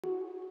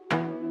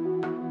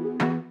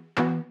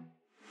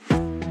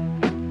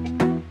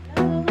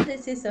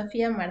this is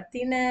Sofia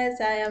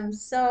Martinez. I am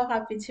so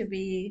happy to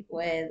be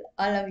with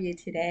all of you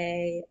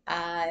today.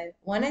 I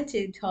wanted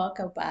to talk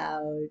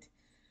about,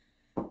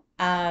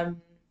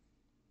 um,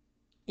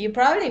 you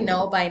probably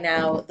know by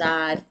now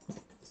that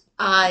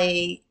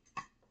I,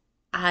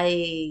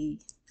 I,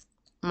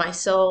 my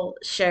soul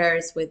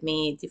shares with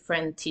me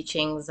different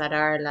teachings that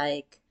are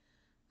like,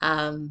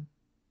 um,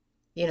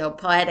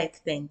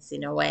 poetic things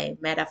in a way,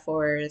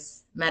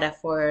 metaphors.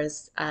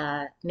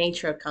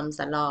 Nature comes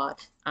a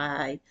lot.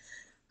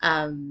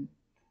 Um,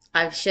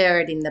 I've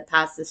shared in the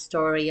past the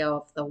story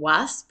of the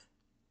wasp.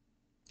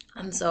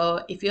 And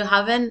so if you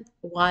haven't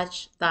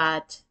watched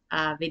that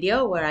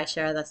video where I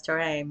share the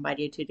story, I invite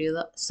you to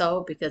do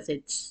so because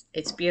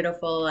it's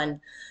beautiful and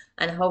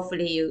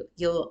hopefully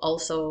you'll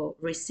also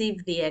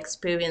receive the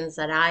experience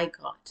that I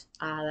got,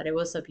 that it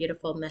was a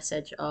beautiful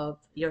message of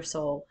your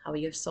soul, how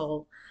your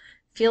soul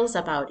feels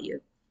about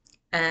you.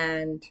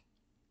 And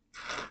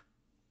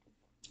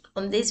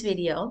on this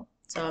video,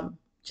 so I'm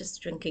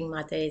just drinking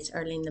mate, it's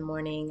early in the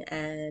morning,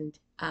 and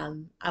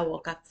I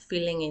woke up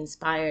feeling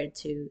inspired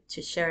to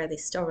share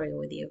this story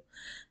with you.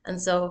 And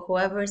so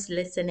whoever's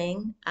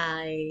listening,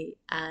 I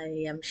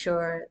am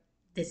sure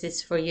this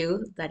is for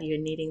you, that you're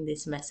needing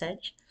this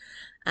message,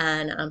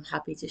 and I'm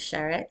happy to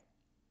share it.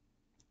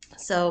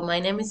 So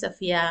my name is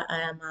Sofia.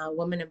 I am a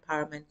woman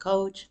empowerment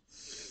coach,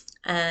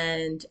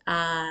 and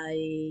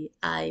I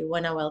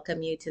want to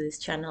welcome you to this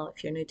channel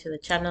if you're new to the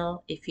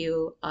channel. If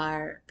you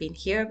are been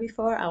here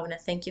before, I want to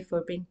thank you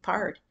for being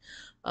part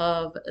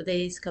of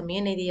this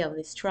community, of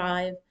this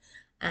tribe.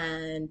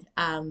 And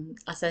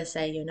as I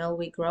say,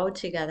 we grow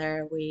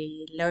together,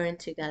 we learn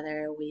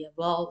together, we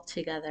evolve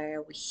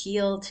together, we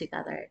heal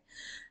together.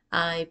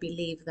 I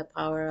believe the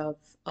power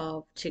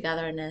of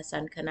togetherness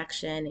and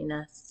connection in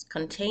a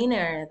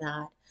container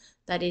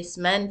that is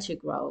meant to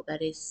grow,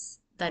 that is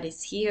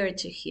here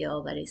to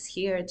heal, that is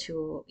here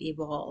to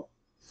evolve.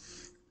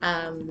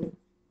 And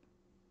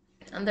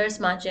there's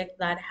magic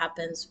that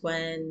happens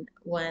when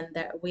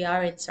we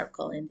are in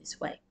circle in this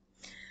way.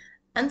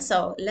 And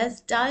so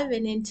let's dive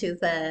into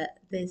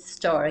this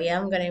story.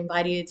 I'm going to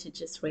invite you to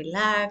just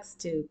relax,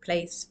 to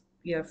place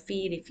your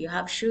feet. If you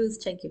have shoes,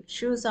 take your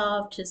shoes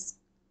off, just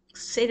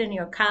sit on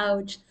your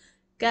couch,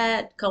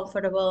 get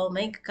comfortable,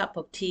 make a cup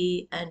of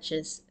tea, and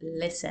just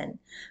listen.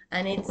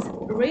 And it's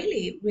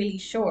really, really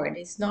short.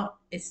 It's not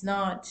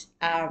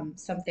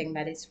something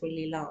that is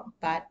really long,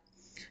 but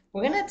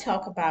we're gonna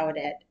talk about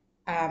it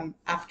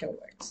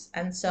afterwards.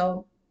 And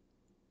so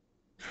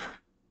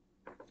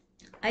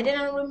I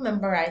didn't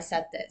remember I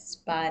said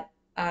this, but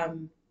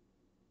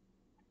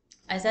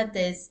I said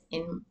this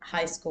in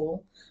high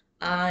school.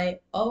 I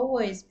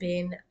always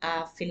been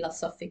a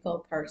philosophical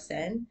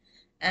person,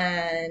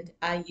 and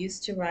I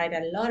used to write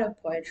a lot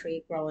of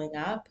poetry growing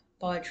up.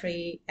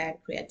 Poetry and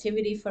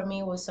creativity for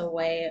me was a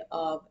way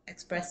of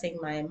expressing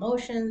my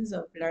emotions,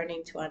 of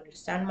learning to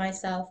understand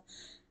myself,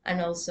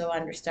 and also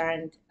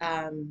understand,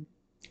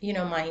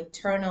 my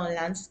internal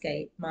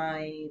landscape,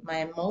 my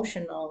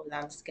emotional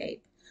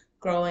landscape,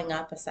 growing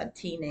up as a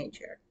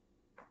teenager.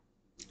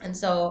 And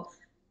so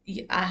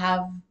I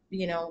have,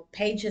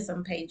 pages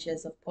and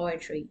pages of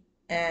poetry.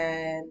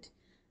 And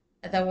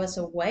there was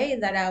a way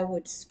that I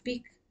would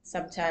speak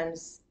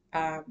sometimes,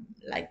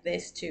 like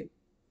this too.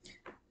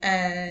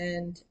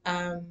 And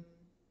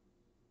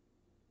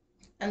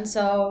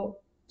so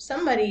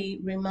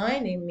somebody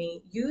reminding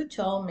me,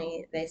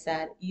 they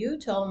said, you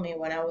told me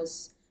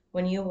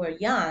when you were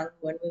young,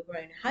 when we were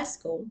in high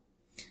school,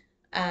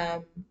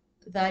 um,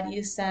 that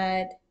you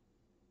said,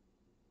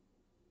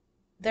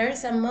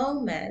 there's a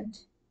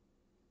moment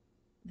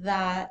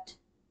that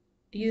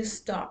you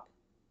stop.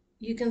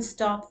 You can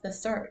stop the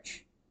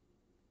search.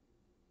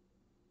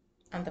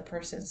 And the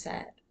person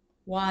said,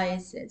 why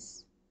is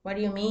this? What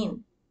do you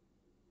mean?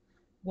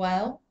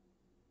 Well,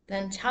 the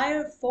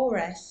entire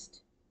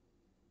forest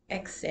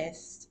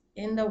exists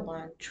in the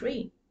one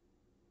tree.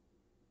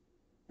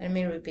 Let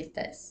me repeat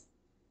this.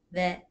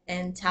 The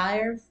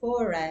entire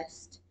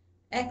forest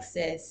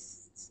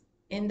exists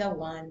in the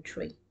one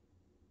tree.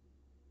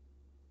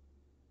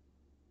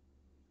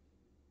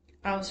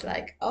 I was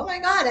like, oh my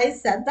God, I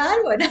said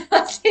that when I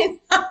was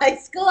in high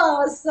school. I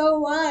was so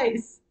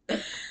wise. And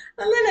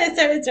then I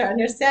started to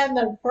understand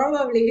that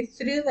probably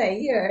through the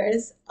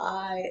years,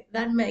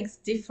 that makes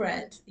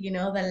different.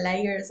 The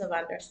layers of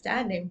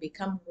understanding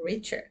become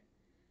richer,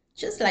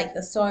 just like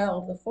the soil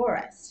of the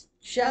forest,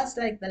 just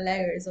like the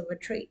layers of a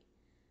tree.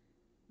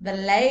 The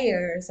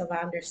layers of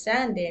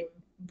understanding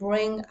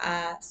bring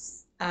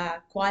us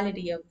a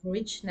quality of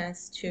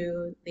richness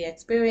to the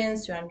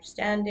experience, to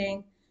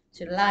understanding,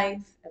 to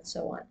life, and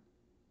so on.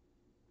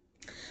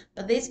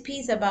 But this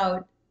piece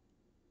about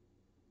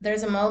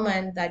there's a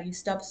moment that you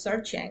stop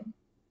searching.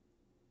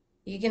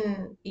 You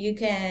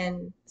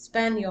can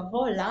spend your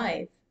whole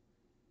life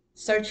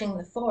searching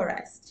the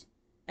forest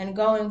and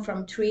going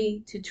from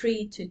tree to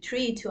tree to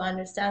tree to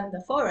understand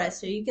the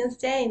forest. So you can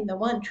stay in the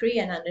one tree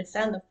and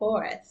understand the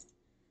forest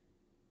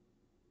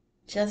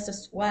just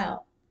as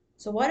well.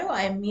 So what do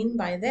I mean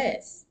by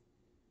this?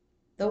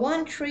 The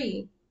one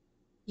tree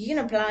You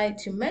can apply it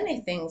to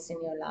many things in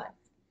your life.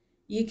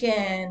 You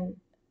can,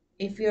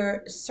 if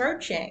you're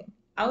searching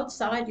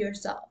outside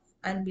yourself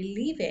and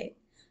believing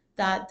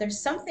that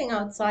there's something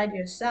outside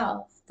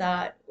yourself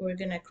that we're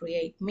going to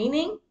create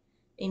meaning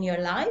in your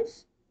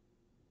life,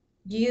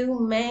 you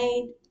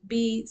may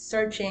be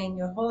searching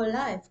your whole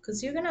life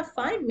because you're going to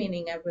find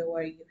meaning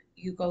everywhere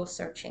you go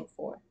searching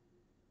for.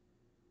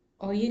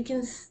 Or you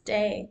can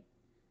stay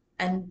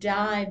and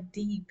dive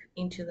deep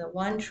into the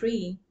one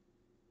tree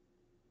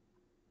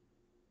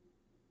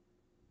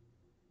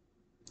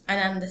and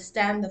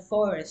understand the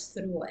forest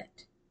through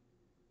it.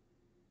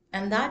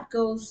 And that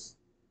goes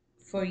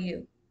for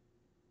you.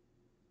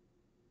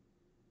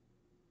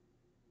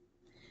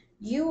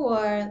 You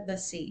are the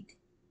seed.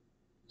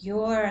 You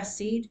are a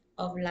seed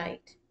of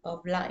light,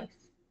 of life.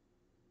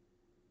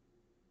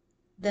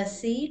 The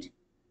seed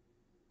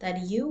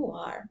that you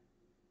are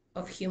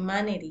of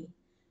humanity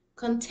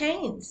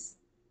contains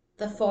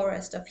the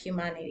forest of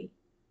humanity.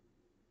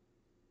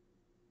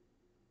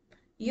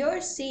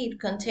 Your seed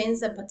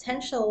contains the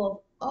potential of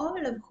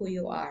all of who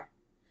you are.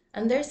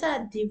 And there's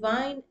a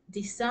divine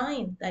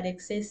design that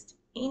exists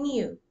in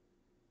you.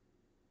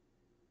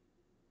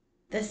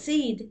 The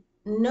seed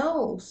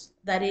knows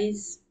that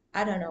is,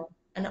 I don't know,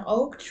 an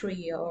oak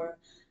tree or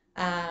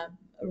a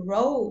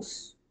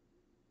rose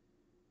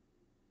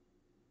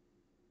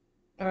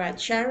or a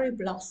cherry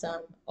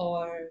blossom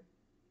or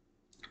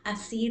a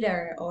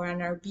cedar or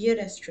an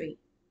arbutus tree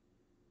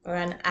or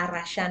an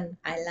arrashan.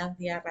 I love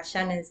the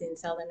arrashanes in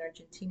southern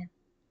Argentina.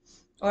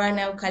 Or an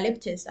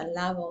eucalyptus. I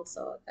love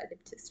also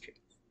eucalyptus trees.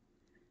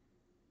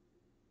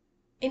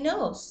 It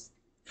knows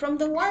from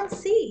the one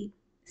seed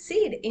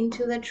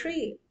into the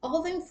tree,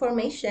 all the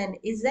information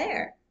is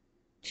there.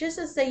 Just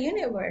as the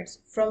universe,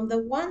 from the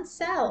one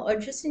cell, or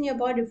just in your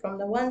body, from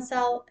the one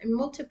cell and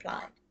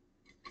multiplied.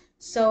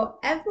 So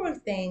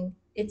everything,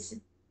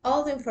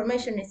 all the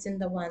information is in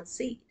the one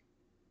seed.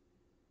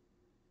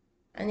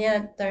 And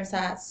yet there's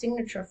a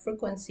signature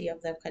frequency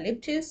of the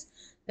eucalyptus.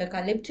 The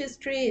eucalyptus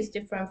tree is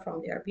different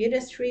from the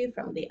arbutus tree,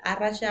 from the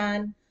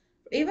arrayan,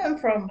 even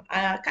from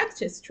a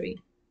cactus tree.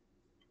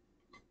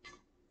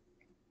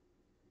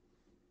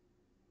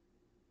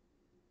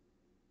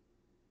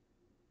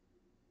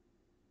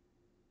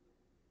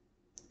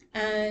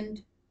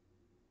 And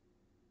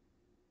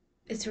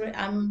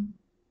I'm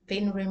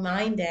being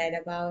reminded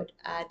about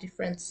a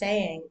different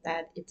saying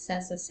that it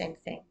says the same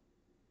thing.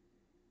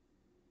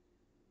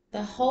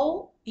 The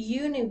whole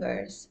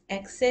universe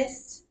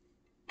exists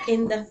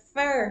in the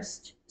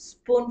first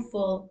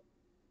spoonful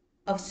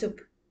of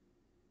soup.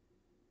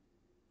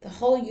 The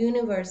whole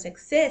universe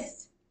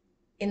exists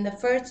in the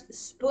first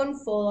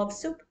spoonful of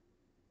soup.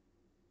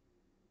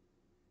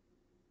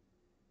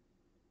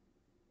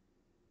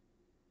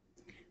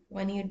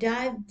 When you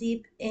dive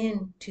deep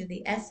into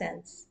the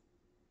essence,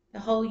 the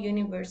whole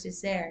universe is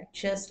there.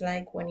 Just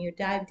like when you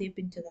dive deep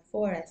into the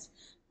forest,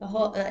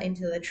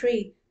 into the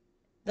tree,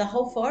 the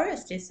whole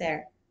forest is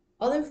there.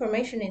 All the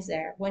information is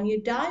there. When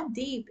you dive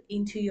deep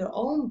into your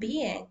own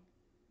being,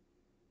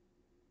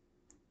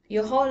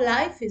 your whole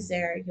life is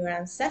there. Your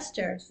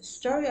ancestors, the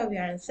story of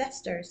your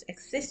ancestors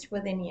exists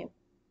within you,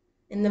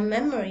 in the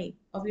memory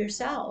of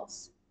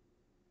yourselves.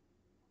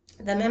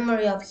 The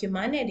memory of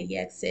humanity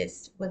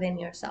exists within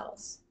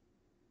yourselves.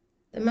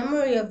 The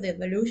memory of the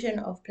evolution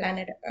of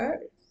planet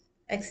Earth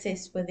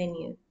exists within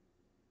you.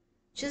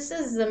 Just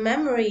as the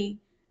memory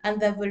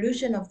and the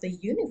evolution of the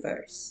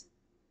universe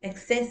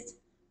exists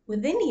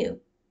within you.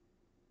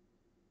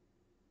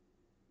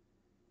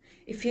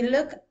 If you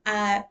look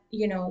at,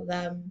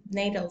 the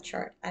natal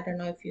chart, I don't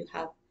know if you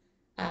have,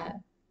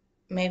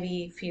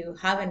 maybe if you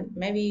haven't,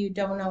 maybe you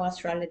don't know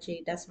astrology,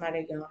 it doesn't matter,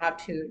 you don't have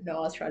to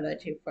know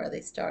astrology for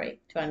this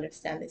story, to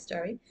understand this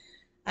story.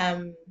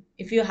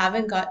 If you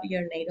haven't got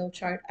your natal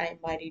chart, I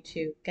invite you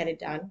to get it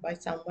done by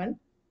someone.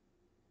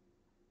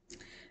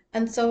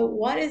 And so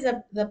what is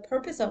the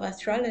purpose of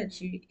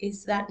astrology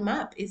is that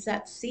map, is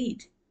that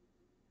seed,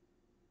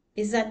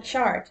 is that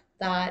chart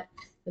that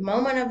the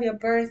moment of your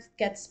birth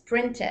gets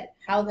printed,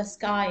 how the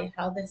sky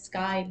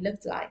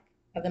looked like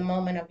at the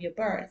moment of your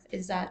birth,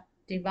 is that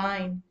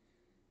divine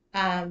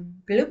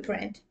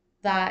blueprint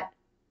that,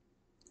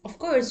 of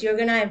course, you're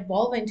going to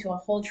evolve into a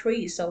whole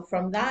tree. So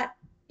from that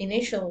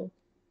initial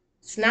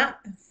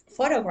snap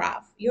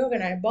photograph, you're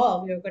going to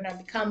evolve, you're going to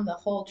become the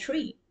whole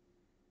tree,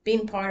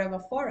 being part of a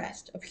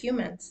forest of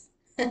humans,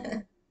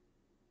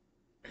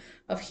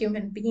 of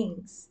human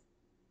beings.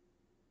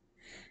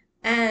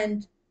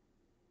 And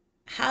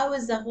how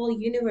is the whole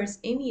universe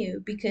in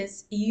you?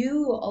 Because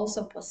you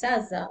also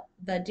possess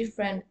the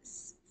different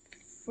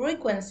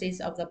frequencies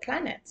of the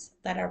planets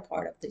that are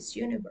part of this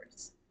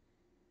universe.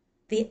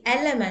 The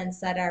elements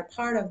that are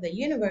part of the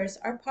universe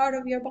are part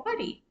of your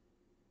body.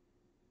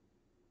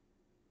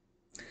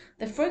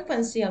 The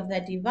frequency of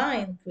the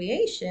divine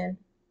creation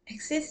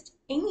exists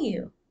in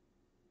you.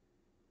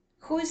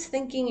 Who is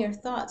thinking your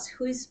thoughts?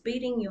 Who is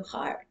beating your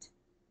heart?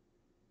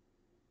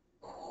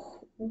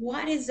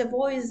 What is the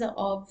voice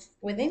of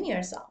within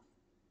yourself?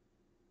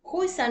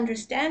 Who is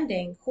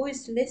understanding? Who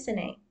is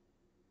listening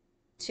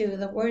to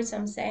the words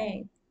I'm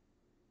saying?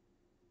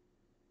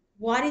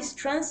 What is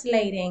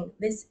translating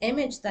this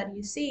image that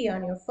you see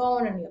on your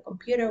phone, on your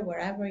computer,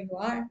 wherever you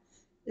are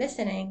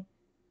listening,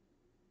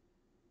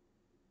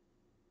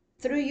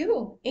 through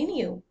you, in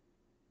you?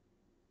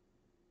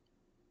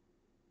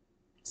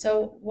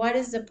 So what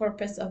is the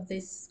purpose of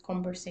this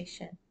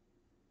conversation?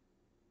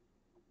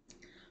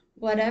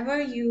 Whatever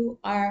you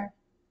are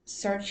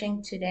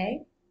searching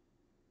today,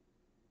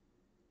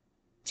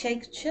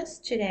 take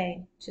just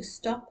today to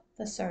stop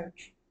the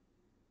search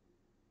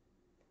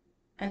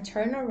and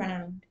turn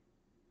around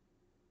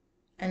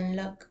and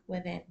look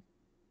within.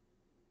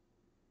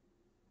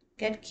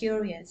 Get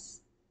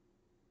curious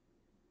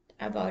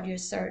about your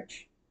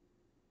search.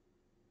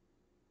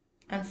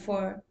 And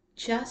for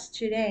just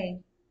today,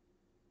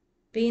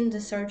 be in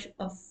the search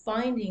of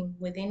finding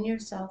within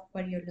yourself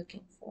what you're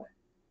looking for.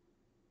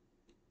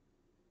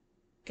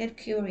 Get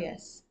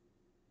curious.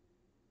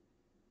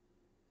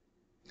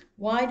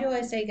 Why do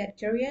I say get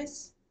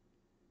curious?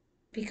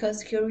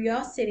 Because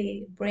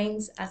curiosity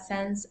brings a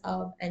sense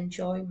of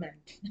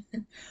enjoyment,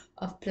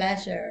 of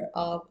pleasure,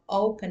 of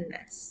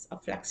openness,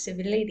 of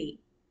flexibility,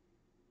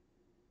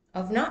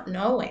 of not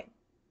knowing.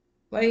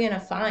 What are you going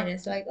to find?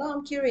 It's like, oh,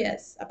 I'm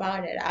curious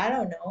about it. I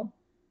don't know.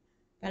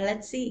 But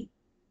let's see.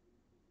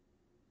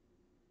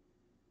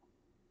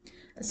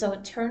 And so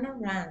turn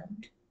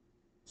around,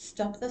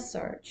 stop the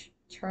search,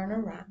 turn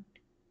around,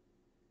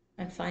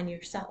 and find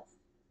yourself.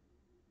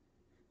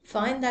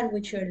 Find that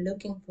which you're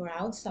looking for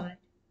outside,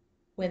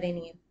 within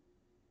you.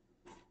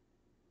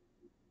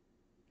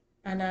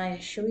 And I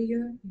assure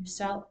you,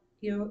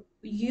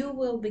 you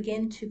will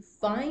begin to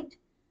find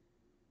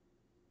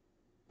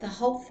the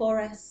whole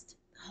forest,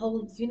 the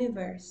whole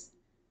universe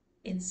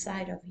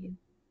inside of you.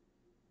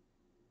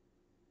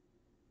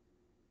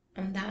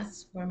 And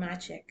that's where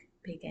magic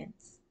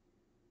begins.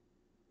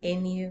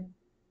 In you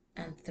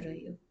and through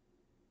you.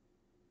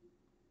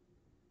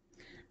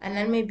 And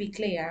let me be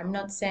clear, I'm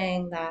not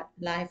saying that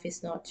life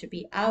is not to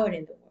be out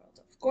in the world.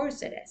 Of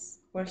course it is.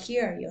 We're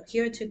here. You're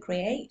here to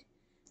create,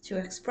 to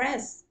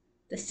express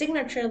the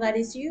signature that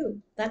is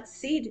you, that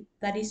seed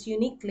that is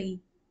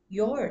uniquely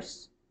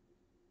yours,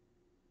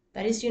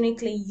 that is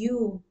uniquely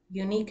you,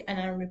 unique and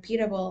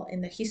unrepeatable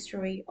in the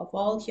history of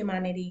all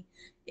humanity,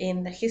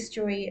 in the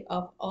history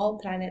of all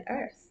planet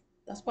Earth.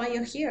 That's why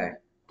you're here.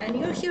 And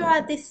you're here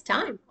at this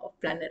time of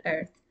planet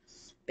Earth.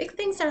 Big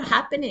things are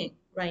happening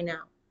right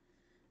now.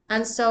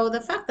 And so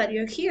the fact that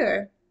you're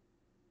here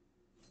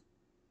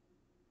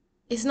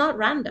is not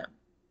random.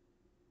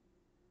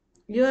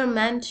 You're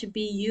meant to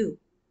be you.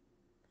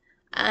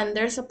 And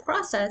there's a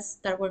process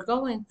that we're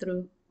going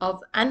through of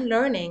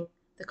unlearning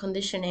the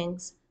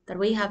conditionings that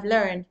we have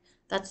learned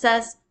that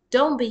says,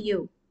 don't be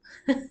you.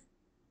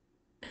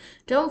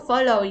 Don't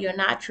follow your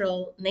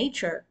natural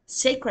nature,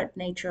 sacred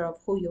nature of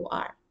who you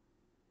are.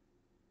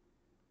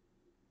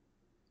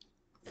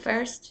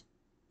 First,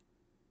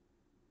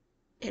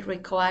 it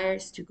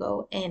requires to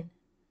go in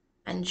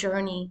and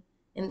journey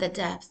in the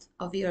depth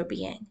of your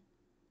being.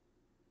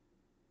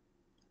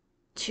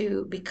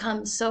 To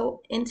become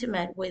so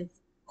intimate with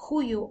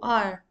who you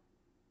are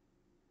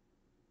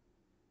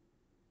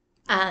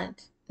and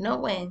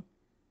knowing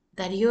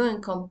that you're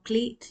in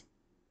complete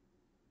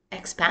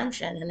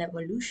expansion and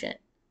evolution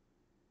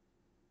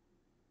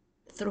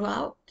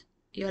throughout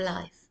your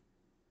life,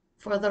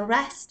 for the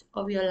rest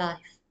of your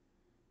life,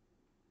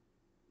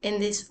 in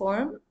this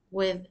form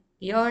with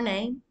your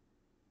name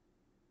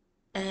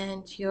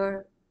and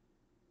your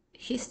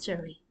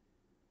history.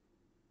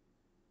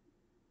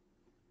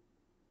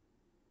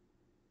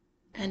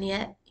 And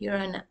yet you're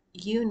a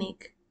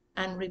unique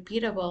and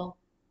repeatable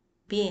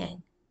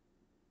being,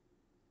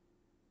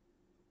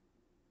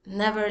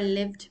 never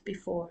lived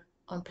before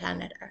on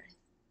planet Earth.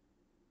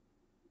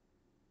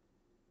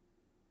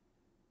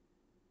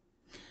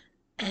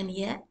 And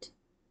yet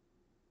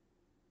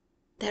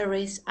there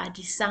is a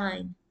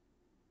design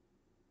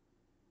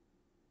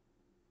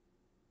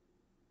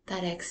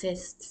that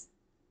exists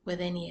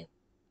within you.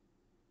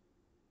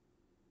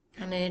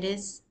 And it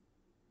is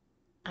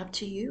up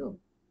to you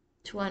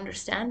to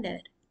understand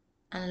it,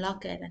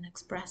 unlock it, and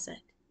express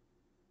it.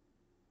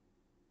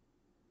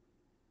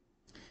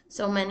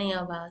 So many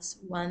of us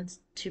want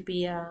to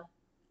be a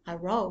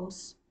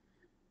rose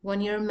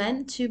when you're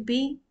meant to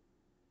be,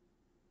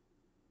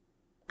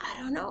 I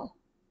don't know,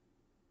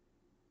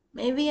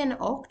 maybe an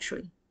oak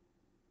tree,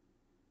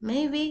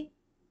 maybe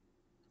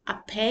a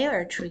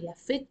pear tree, a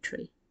fig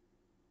tree,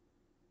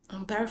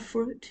 and bear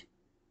fruit,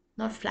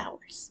 not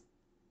flowers.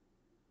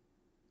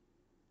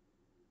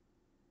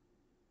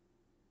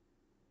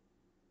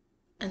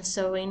 And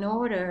so in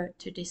order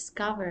to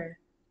discover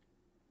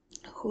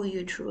who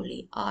you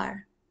truly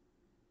are,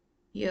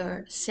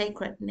 your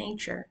sacred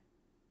nature,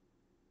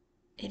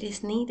 it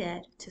is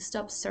needed to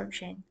stop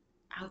searching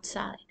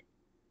outside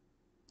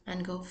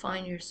and go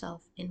find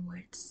yourself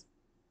inwards.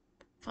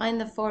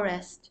 Find the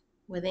forest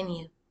within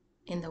you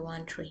in the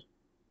one tree.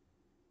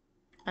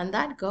 And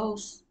that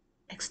goes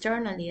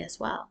externally as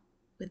well,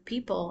 with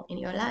people in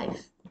your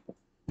life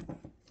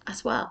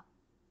as well.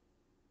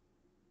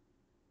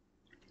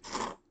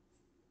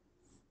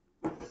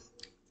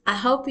 I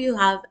hope you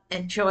have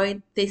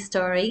enjoyed this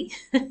story.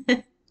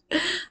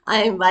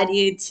 I invite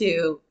you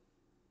to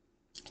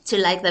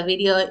like the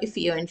video if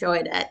you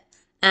enjoyed it,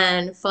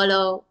 and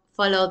follow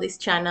this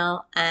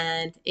channel,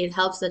 and it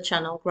helps the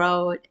channel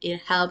grow.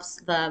 It helps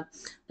the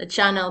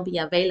channel be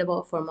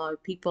available for more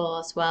people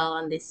as well,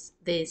 and these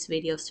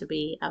videos to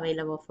be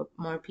available for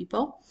more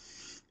people.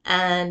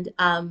 And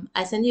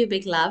I send you a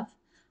big love.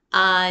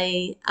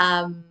 I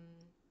um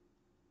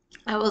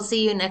I will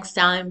see you next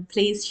time.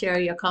 Please share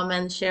your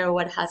comments, share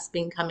what has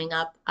been coming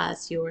up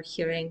as you were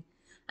hearing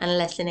and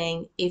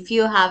listening. If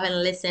you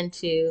haven't listened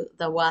to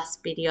the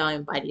WASP video, I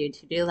invite you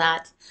to do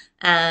that.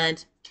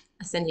 And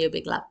I send you a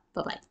big love.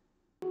 Bye bye.